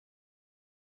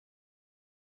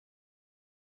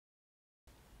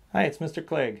Hi, it's Mr.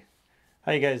 Clegg.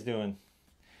 How you guys doing?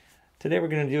 Today we're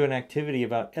going to do an activity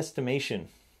about estimation.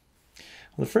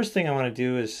 Well, the first thing I want to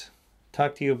do is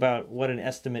talk to you about what an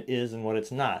estimate is and what it's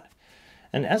not.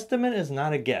 An estimate is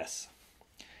not a guess.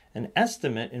 An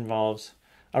estimate involves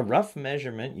a rough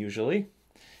measurement usually,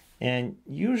 and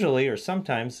usually or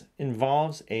sometimes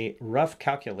involves a rough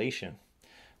calculation.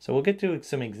 So we'll get to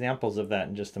some examples of that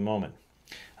in just a moment.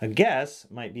 A guess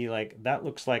might be like, that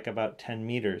looks like about 10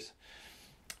 meters.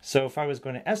 So if I was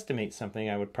going to estimate something,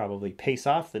 I would probably pace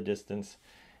off the distance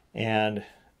and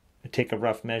take a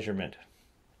rough measurement.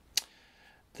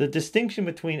 The distinction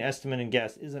between estimate and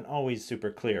guess isn't always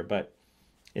super clear, but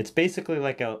it's basically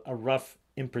like a rough,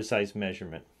 imprecise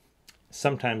measurement,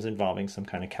 sometimes involving some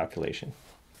kind of calculation.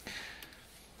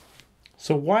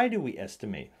 So why do we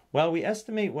estimate? Well, we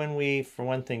estimate when we, for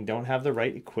one thing, don't have the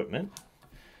right equipment,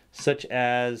 such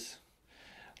as,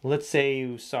 let's say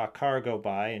you saw a car go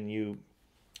by and you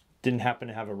didn't happen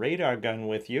to have a radar gun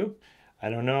with you. I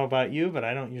don't know about you, but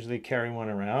I don't usually carry one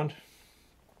around.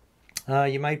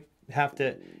 You might have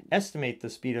to estimate the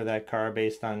speed of that car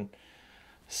based on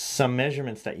some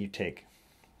measurements that you take.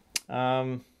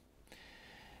 You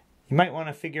might want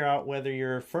to figure out whether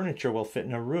your furniture will fit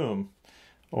in a room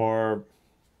or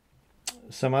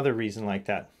some other reason like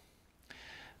that.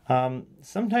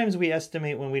 Sometimes we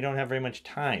estimate when we don't have very much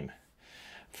time.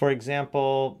 For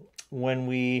example, when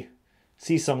we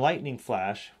see some lightning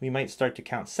flash, we might start to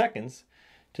count seconds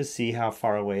to see how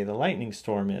far away the lightning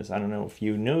storm is. I don't know if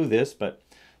you know this, but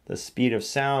the speed of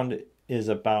sound is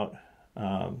about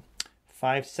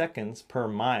 5 seconds per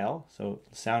mile. So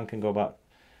sound can go about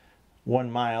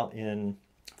 1 mile in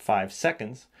 5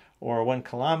 seconds, or 1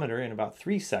 kilometer in about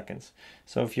 3 seconds.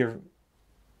 So if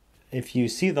you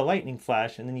see the lightning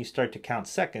flash and then you start to count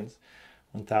seconds,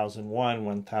 1001,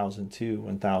 1002,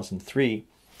 1003,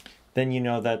 then you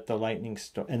know that the lightning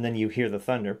storm, and then you hear the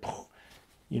thunder,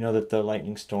 you know that the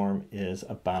lightning storm is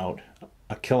about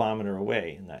a kilometer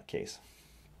away in that case.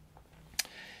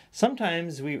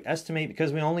 Sometimes we estimate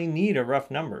because we only need a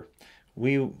rough number.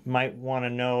 We might want to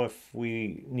know if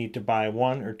we need to buy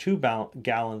 1 or 2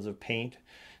 gallons of paint,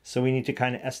 so we need to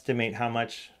kind of estimate how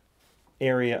much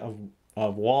area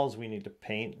of walls we need to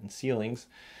paint and ceilings.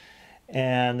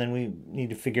 And then we need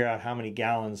to figure out how many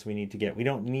gallons we need to get. We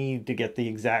don't need to get the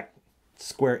exact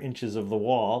square inches of the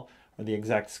wall or the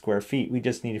exact square feet. We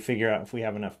just need to figure out if we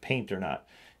have enough paint or not.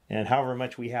 And however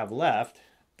much we have left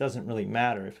doesn't really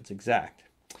matter if it's exact.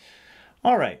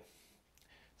 All right,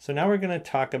 so now we're going to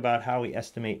talk about how we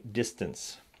estimate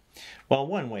distance. Well,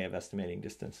 one way of estimating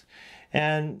distance.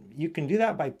 And you can do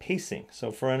that by pacing.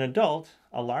 So for an adult,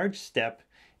 a large step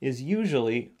is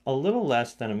usually a little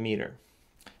less than a meter.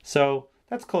 So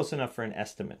that's close enough for an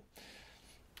estimate.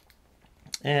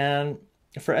 And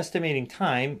for estimating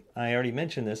time, I already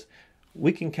mentioned this,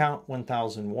 we can count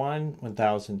 1001,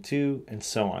 1002, and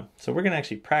so on. So we're going to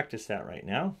actually practice that right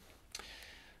now.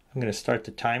 I'm going to start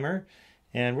the timer,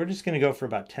 and we're just going to go for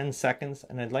about 10 seconds,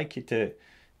 and I'd like you to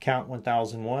count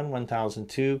 1001,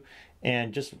 1002,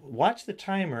 and just watch the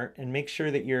timer and make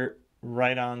sure that you're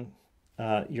right on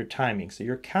your timing. So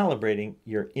you're calibrating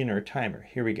your inner timer.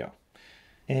 Here we go.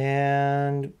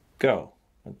 And go.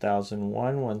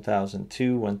 1001,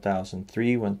 1002,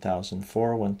 1003,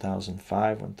 1004,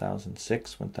 1005,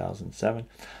 1006, 1007,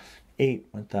 8,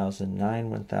 1009,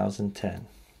 1010.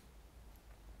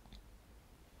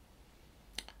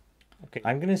 Okay,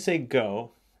 I'm going to say go,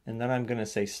 and then I'm going to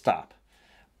say stop.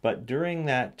 But during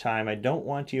that time, I don't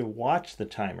want you to watch the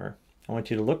timer. I want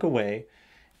you to look away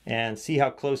and see how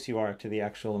close you are to the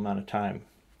actual amount of time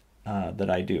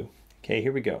that I do. Okay,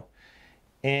 here we go.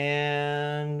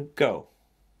 And go.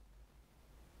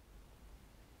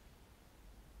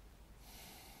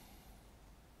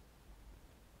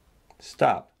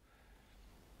 Stop.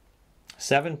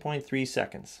 7.3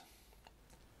 seconds.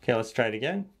 Okay, let's try it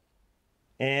again.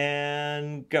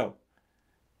 And go.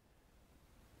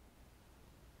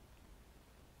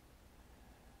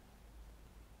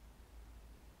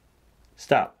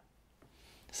 Stop.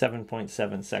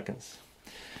 7.7 seconds.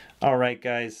 All right,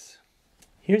 guys.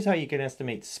 Here's how you can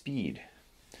estimate speed.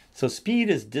 So speed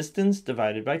is distance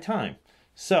divided by time.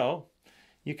 So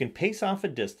you can pace off a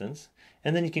distance,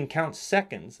 and then you can count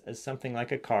seconds as something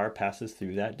like a car passes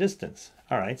through that distance.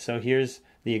 All right, so here's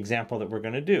the example that we're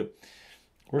going to do.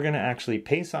 We're going to actually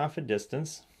pace off a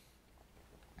distance,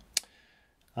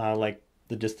 like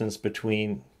the distance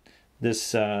between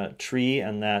this tree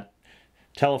and that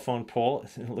telephone pole.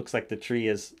 It looks like the tree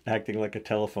is acting like a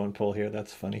telephone pole here.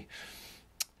 That's funny.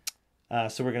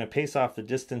 So we're going to pace off the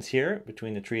distance here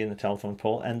between the tree and the telephone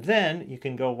pole, and then you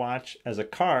can go watch as a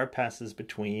car passes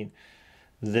between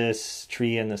this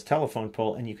tree and this telephone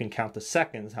pole, and you can count the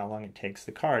seconds, how long it takes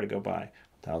the car to go by.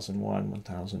 1001,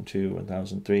 1002,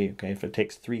 1003. Okay, if it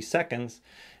takes 3 seconds,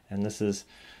 and this is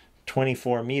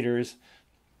 24 meters,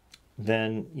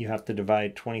 then you have to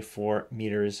divide 24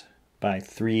 meters by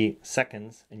 3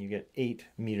 seconds, and you get 8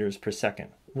 meters per second.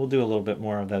 We'll do a little bit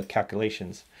more of the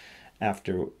calculations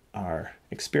after our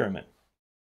experiment.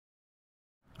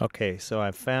 Okay, so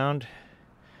I've found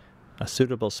a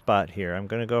suitable spot here. I'm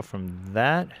going to go from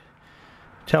that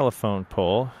telephone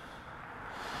pole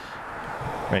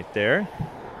right there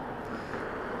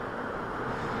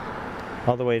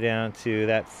all the way down to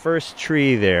that first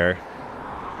tree there.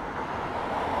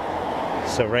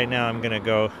 So right now I'm going to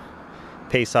go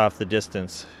pace off the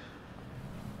distance.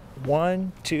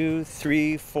 1, 2,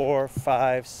 3, 4,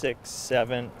 5, 6,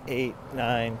 7, 8,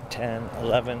 9, 10,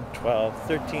 11, 12,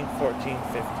 13, 14,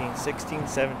 15, 16,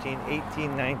 17,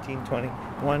 18, 19, 20,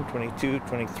 21, 22,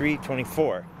 23,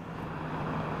 24.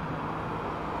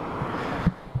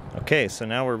 Okay, so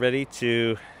now we're ready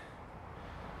to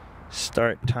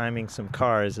start timing some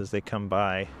cars as they come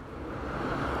by.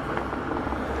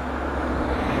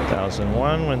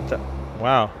 1001,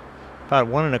 wow, about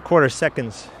 1 1/4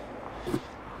 seconds.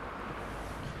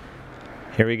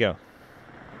 Here we go.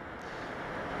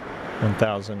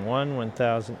 1001,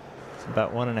 1000, it's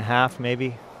about 1.5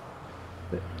 maybe.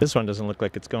 This one doesn't look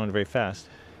like it's going very fast.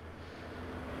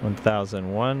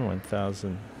 1001,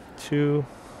 1002.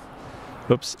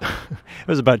 Oops, it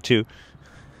was about 2.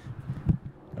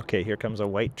 Okay, here comes a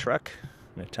white truck. I'm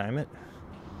going to time it.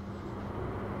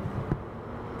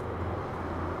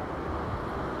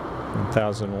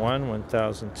 1001,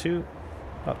 1002,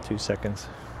 about 2 seconds.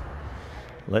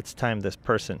 Let's time this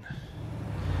person.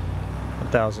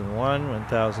 1001,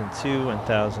 1002,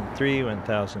 1003,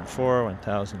 1004,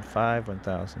 1005,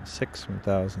 1006,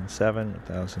 1007,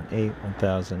 1008,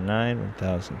 1009,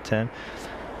 1010,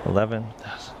 11,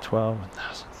 1012,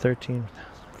 1013,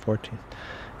 1014,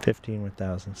 15,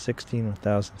 1016,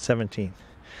 1017.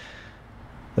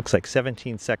 Looks like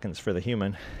 17 seconds for the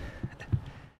human.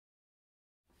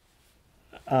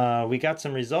 We got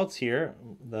some results here.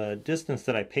 The distance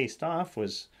that I paced off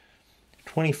was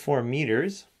 24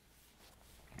 meters,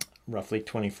 roughly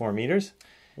 24 meters.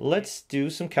 Let's do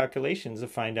some calculations to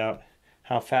find out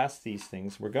how fast these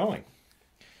things were going.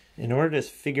 In order to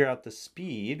figure out the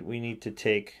speed, we need to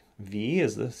take v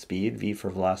as the speed, v for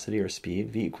velocity or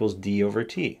speed, v equals d over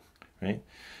t, right?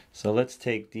 So let's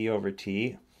take d over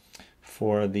t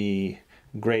for the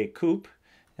gray coupe.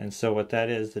 And so what that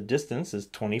is, the distance is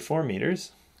 24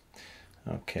 meters.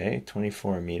 Okay,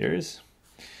 24 meters.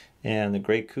 And the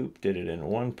gray coupe did it in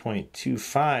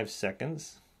 1.25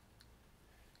 seconds.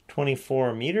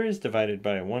 24 meters divided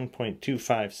by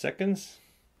 1.25 seconds.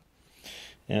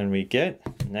 And we get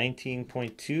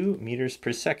 19.2 meters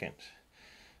per second.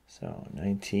 So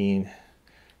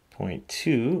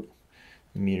 19.2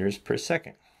 meters per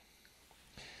second.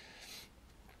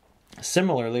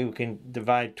 Similarly, we can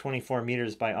divide 24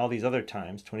 meters by all these other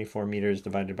times. 24 meters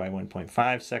divided by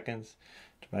 1.5 seconds,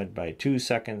 divided by 2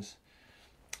 seconds,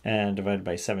 and divided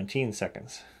by 17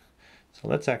 seconds. So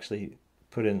let's actually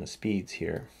put in the speeds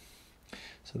here.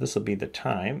 So this will be the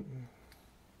time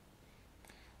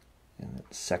in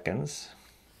seconds.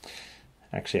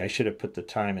 Actually, I should have put the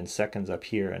time in seconds up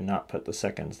here and not put the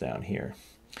seconds down here.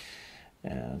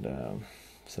 And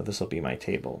so this will be my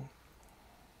table.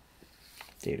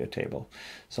 Data table.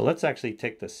 So let's actually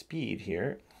take the speed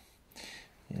here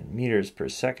in meters per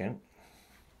second.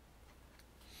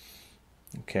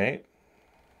 Okay.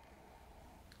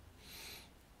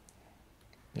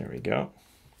 There we go.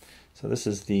 So this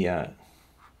is the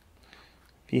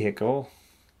vehicle.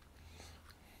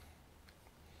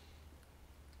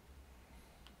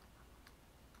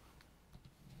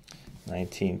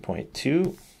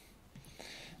 (19.2).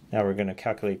 Now we're going to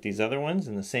calculate these other ones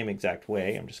in the same exact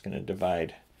way. I'm just going to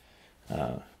divide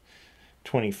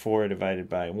 24 divided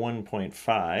by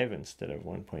 1.5 instead of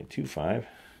 1.25.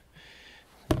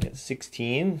 I get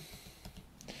 16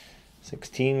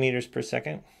 meters per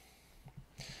second.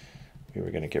 We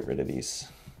were going to get rid of these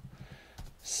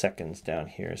seconds down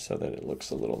here so that it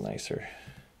looks a little nicer.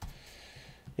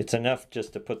 It's enough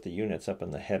just to put the units up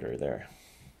in the header there.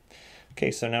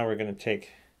 Okay, so now we're going to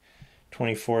take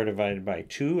 24 divided by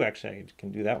 2. Actually, I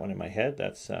can do that one in my head.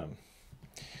 That's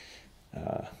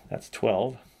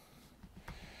 12.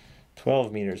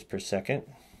 12 meters per second.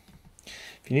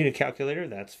 If you need a calculator,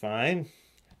 that's fine.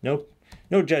 No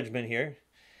judgment here.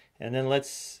 And then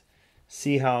let's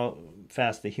see how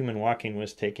fast the human walking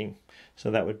was taking.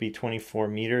 So that would be 24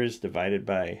 meters divided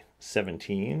by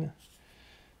 17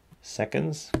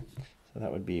 seconds. So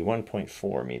that would be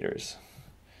 1.4 meters.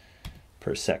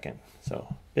 per second. So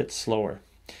a bit slower.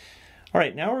 All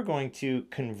right, now we're going to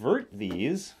convert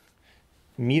these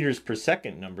meters per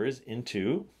second numbers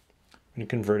into, we're going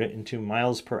to convert it into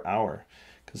miles per hour.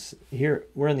 Because here,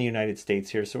 we're in the United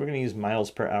States here, so we're going to use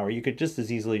miles per hour. You could just as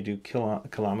easily do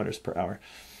kilometers per hour.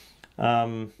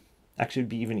 Actually, it'd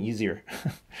be even easier.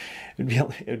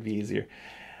 it would be easier.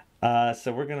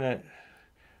 So we're gonna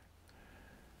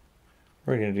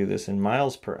do this in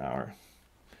miles per hour.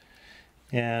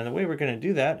 And the way we're going to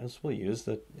do that is we'll use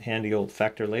the handy old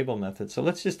factor label method. So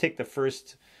let's just take the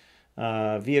first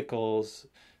vehicle's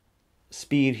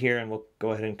speed here, and we'll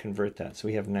go ahead and convert that. So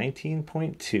we have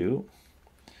 19.2.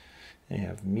 And you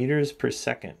have meters per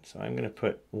second. So I'm going to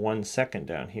put 1 second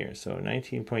down here. So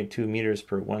 19.2 meters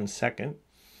per 1 second.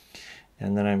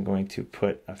 And then I'm going to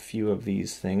put a few of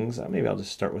these things. Maybe I'll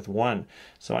just start with 1.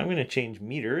 So I'm going to change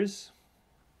meters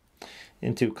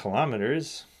into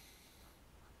kilometers.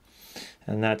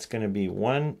 And that's going to be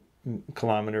 1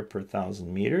 kilometer per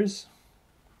 1,000 meters.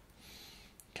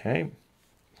 Okay,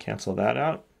 cancel that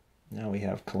out. Now we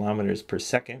have kilometers per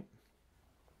second.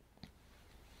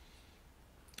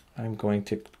 I'm going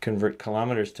to convert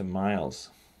kilometers to miles.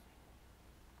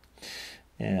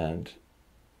 And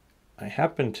I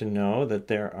happen to know that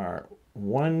there are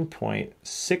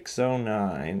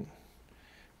 1.609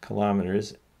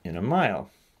 kilometers in a mile.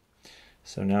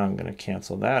 So now I'm going to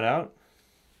cancel that out.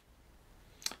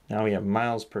 Now we have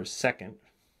miles per second.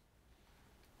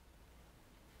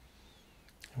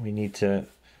 We need to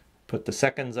put the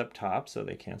seconds up top so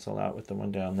they cancel out with the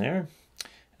one down there.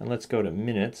 And let's go to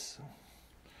minutes.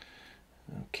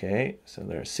 Okay, so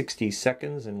there are 60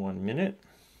 seconds in 1 minute.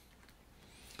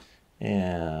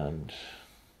 And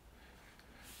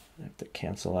I have to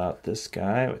cancel out this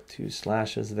guy with 2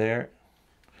 slashes there.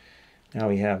 Now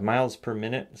we have miles per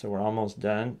minute, so we're almost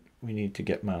done. We need to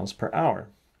get miles per hour.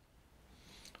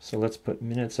 So let's put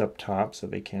minutes up top so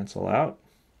they cancel out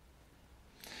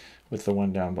with the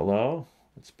one down below.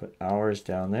 Let's put hours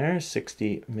down there,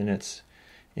 60 minutes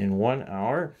in 1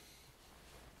 hour.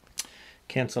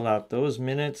 Cancel out those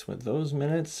minutes with those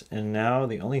minutes, and now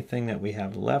the only thing that we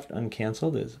have left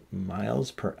uncanceled is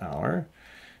miles per hour.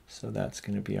 So that's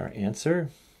going to be our answer,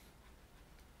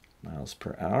 miles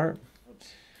per hour.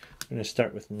 We're going to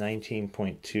start with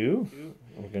 19.2.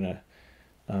 We're going to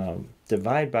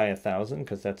divide by 1,000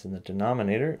 because that's in the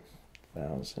denominator,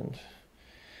 1,000.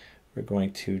 We're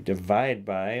going to divide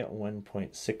by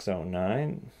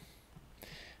 1.609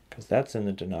 because that's in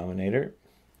the denominator.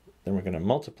 Then we're going to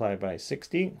multiply by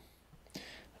 60,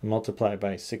 multiply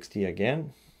by 60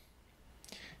 again,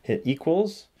 hit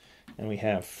equals, and we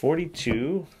have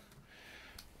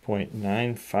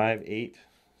 42.958. So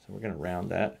we're going to round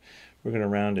that. We're going to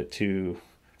round it to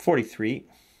 43.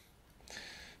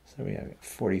 So we have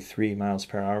 43 miles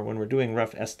per hour. When we're doing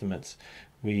rough estimates,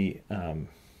 we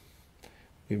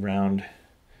round.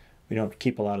 We don't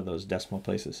keep a lot of those decimal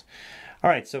places. All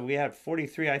right, so we had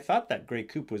 43. I thought that gray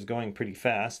coupe was going pretty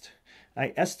fast.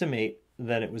 I estimate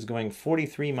that it was going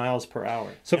 43 miles per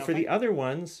hour. So now for the other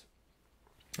ones,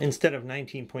 instead of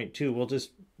 19.2,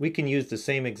 we can use the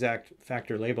same exact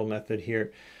factor label method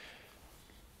here.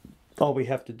 All we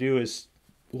have to do is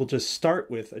we'll just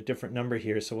start with a different number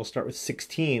here. So we'll start with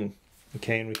 16,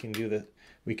 okay, and we can do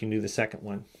the second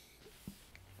one.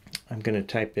 I'm going to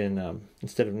type in,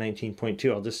 instead of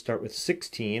 19.2, I'll just start with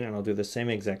 16, and I'll do the same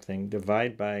exact thing.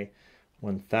 Divide by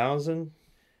 1,000,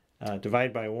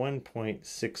 divide by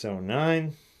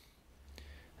 1.609,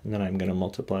 and then I'm going to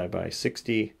multiply by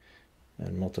 60,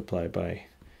 and multiply by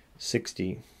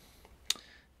 60.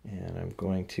 And I'm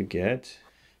going to get,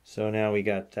 so now we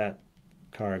got that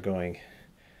car going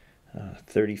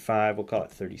 35, we'll call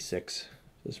it 36.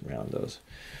 Just round those.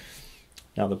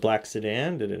 Now the black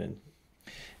sedan did it in.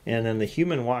 And then the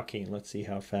human walking, let's see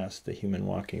how fast the human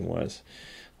walking was.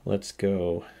 Let's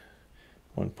go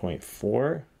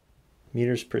 1.4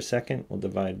 meters per second. We'll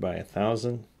divide by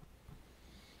 1,000.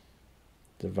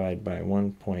 Divide by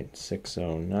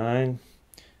 1.609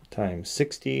 times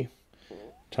 60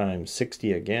 times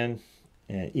 60 again,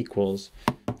 and equals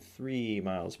 3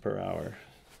 miles per hour.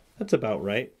 That's about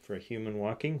right for a human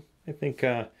walking. I think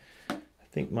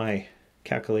my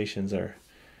calculations are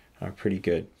pretty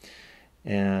good.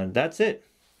 And that's it.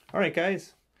 All right,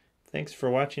 guys. Thanks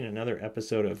for watching another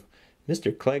episode of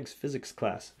Mr. Clegg's Physics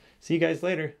Class. See you guys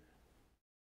later.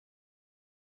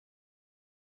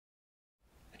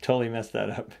 I totally messed that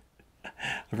up.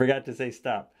 I forgot to say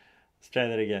stop. Let's try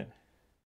that again.